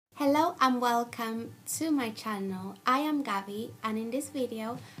and welcome to my channel. I am Gabby, and in this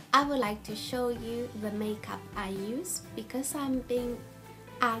video I would like to show you the makeup I use because I'm being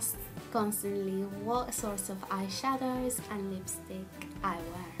asked constantly what sorts of eyeshadows and lipstick I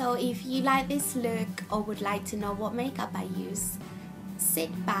wear. So if you like this look or would like to know what makeup I use,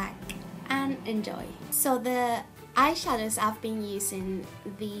 sit back and enjoy. So the eyeshadows I've been using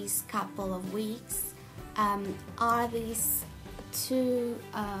these couple of weeks are these two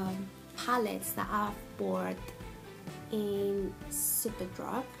palettes that I've bought in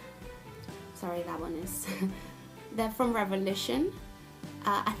Superdrug. Sorry, that one is they're from Revolution.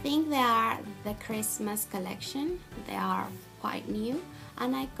 I think they are the Christmas collection. They are quite new,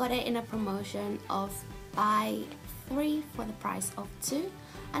 and I got it in a promotion of buy 3 for the price of 2,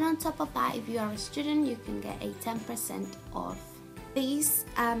 and on top of that, if you are a student, you can get a 10% off. This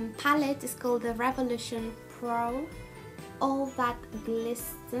palette is called the Revolution Pro All That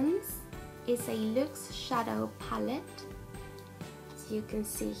Glistens. It's a Luxe Shadow palette, as you can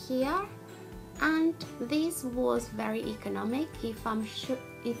see here, and this was very economic. If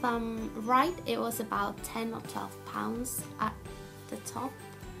I'm right, it was about 10 or 12 pounds at the top.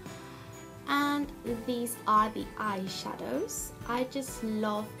 And these are the eyeshadows. I just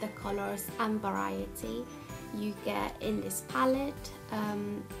love the colors and variety you get in this palette.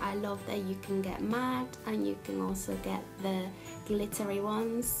 I love that you can get matte and you can also get the glittery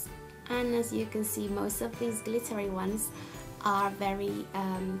ones, and as you can see, most of these glittery ones are very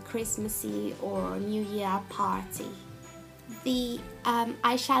Christmassy or New Year party. The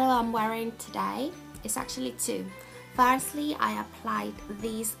eyeshadow I'm wearing today is actually two. Firstly, I applied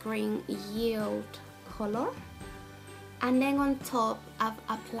this green yield color, and then on top I've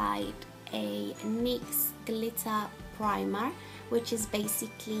applied a NYX glitter primer, which is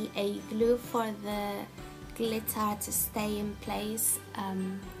basically a glue for the glitter to stay in place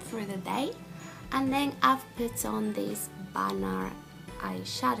through the day. And then I've put on this banner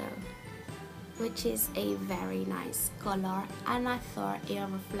eyeshadow, which is a very nice color, and I thought it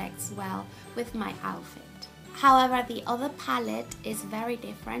reflects well with my outfit. However, the other palette is very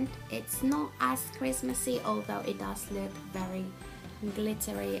different. It's not as Christmassy, although it does look very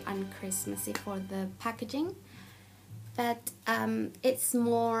glittery and Christmassy for the packaging, but it's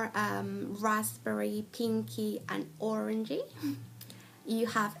more raspberry, pinky and orangey. You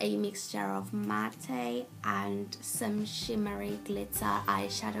have a mixture of matte and some shimmery glitter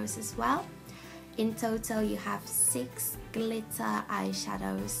eyeshadows as well. In total you have 6 glitter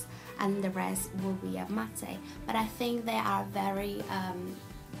eyeshadows and the rest will be a matte, but I think they are very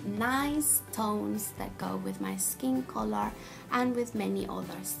nice tones that go with my skin color and with many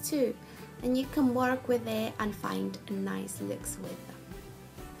others too, and you can work with it and find nice looks with them.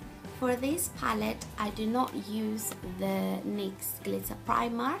 For this palette I do not use the NYX glitter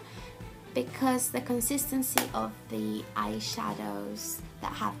primer because the consistency of the eyeshadows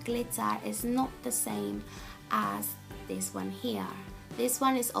that have glitter is not the same as this one here. This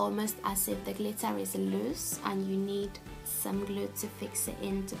one is almost as if the glitter is loose and you need some glue to fix it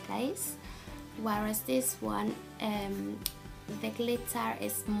into place, whereas this one the glitter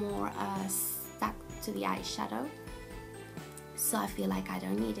is more stuck to the eyeshadow, so I feel like I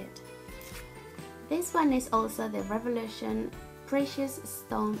don't need it. This one is also the Revolution Precious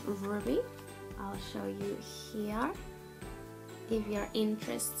Stone Ruby. I'll show you here if you're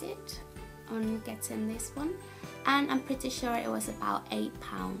interested on getting this one, and I'm pretty sure it was about £8.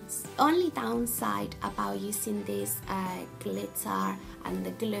 Only downside about using this glitter and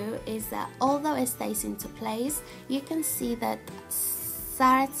the glue is that although it stays into place, you can see that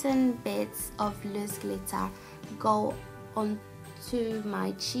certain bits of loose glitter go onto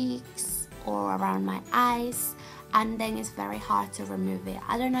my cheeks or around my eyes, and then it's very hard to remove it.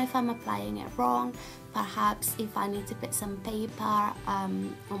 I don't know if I'm applying it wrong. Perhaps if I need to put some paper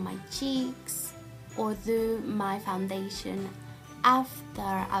on my cheeks or do my foundation after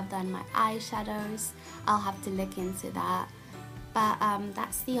I've done my eyeshadows, I'll have to look into that. But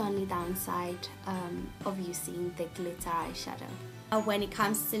that's the only downside of using the glitter eyeshadow. When it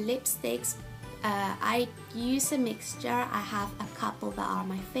comes to lipsticks, I use a mixture. I have a couple that are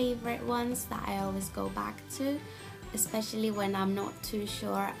my favorite ones that I always go back to, especially when I'm not too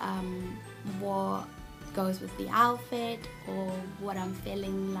sure what goes with the outfit or what I'm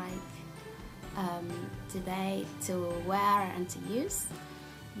feeling like today to wear and to use.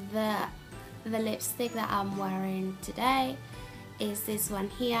 The lipstick that I'm wearing today is this one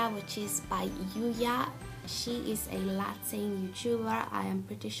here, which is by Yuya. She is a Latin YouTuber. I am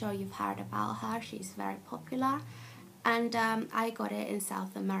pretty sure you've heard about her. She's very popular, and I got it in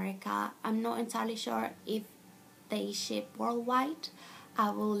South America. I'm not entirely sure if they ship worldwide. I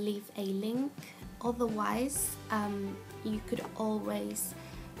will leave a link. Otherwise, you could always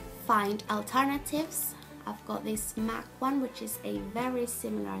find alternatives. I've got this MAC one, which is a very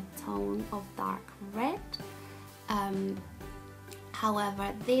similar tone of dark red.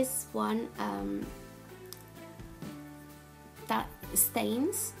 However, this one that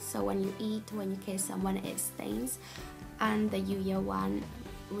stains, so when you eat, when you kiss someone, it stains. And the Yuya one,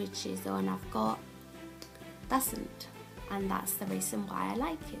 which is the one I've got, doesn't, and that's the reason why I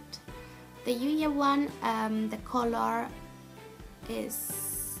like it. The Yuya one, the color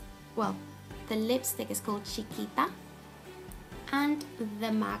is, well, the lipstick is called Chiquita, and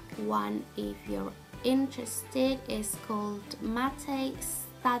the MAC one, if you're interested, is called Matte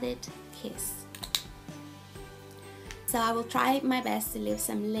Studded Kiss. So I will try my best to leave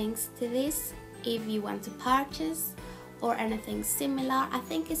some links to this if you want to purchase or anything similar. I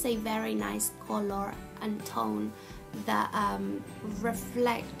think it's a very nice color and tone that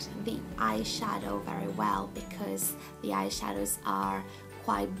reflect the eyeshadow very well, because the eyeshadows are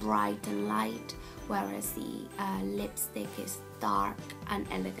quite bright and light, whereas the lipstick is dark and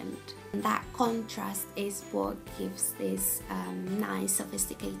elegant. And that contrast is what gives this nice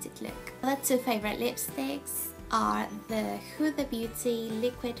sophisticated look. The two favorite lipsticks are the Huda Beauty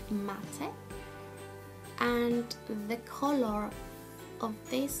Liquid Matte, and the color of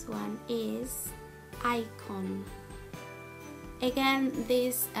this one is Icon. Again,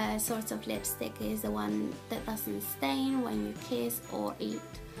 this sort of lipstick is the one that doesn't stain when you kiss or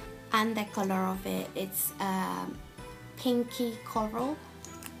eat, and the color of it, it's pinky coral,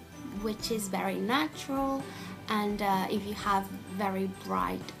 which is very natural. And if you have very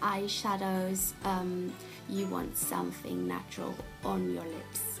bright eyeshadows, you want something natural on your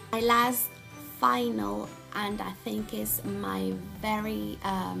lips. My last, final, and I think is my very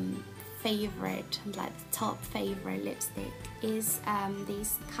favorite, like the top favorite lipstick, is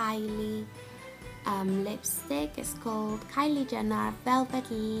this Kylie lipstick. It's called Kylie Jenner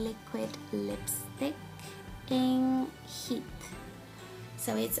Velvet Liquid Lipstick in Heat.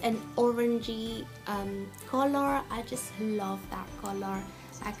 So it's an orangey color. I just love that color.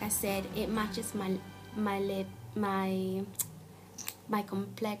 Like I said, it matches my lip, my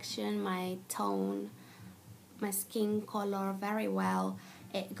complexion, my tone, my skin color very well.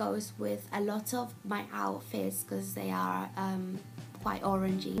 It goes with a lot of my outfits because they are quite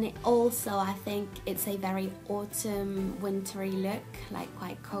orangey. And it also, I think it's a very autumn wintry look, like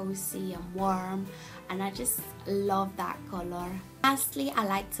quite cozy and warm, and I just love that color. Lastly, I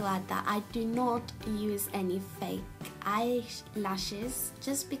like to add that I do not use any fake eyelashes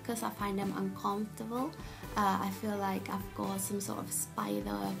just because I find them uncomfortable. I feel like I've got some sort of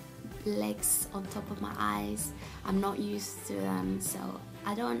spider legs on top of my eyes. I'm not used to them, so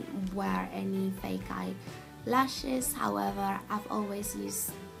I don't wear any fake eyelashes. However, I've always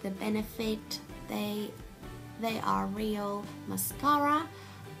used the Benefit. They are real mascara,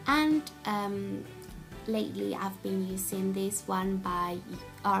 and lately I've been using this one by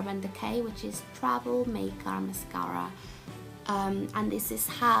Urban Decay, which is Travel Maker Mascara. And this is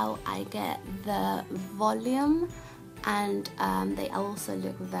how I get the volume, and they also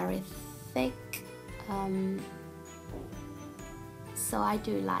look very thick, so I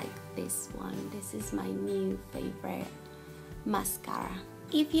do like this one. This is my new favorite mascara.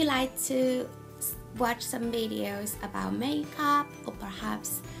 If you like to watch some videos about makeup, or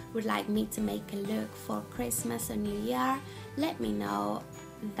perhaps would like me to make a look for Christmas or New Year, let me know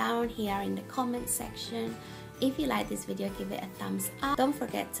down here in the comment section. If you like this video, give it a thumbs up. Don't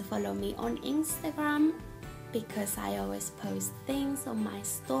forget to follow me on Instagram, because I always post things on my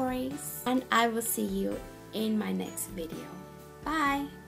stories, and I will see you in my next video. Bye!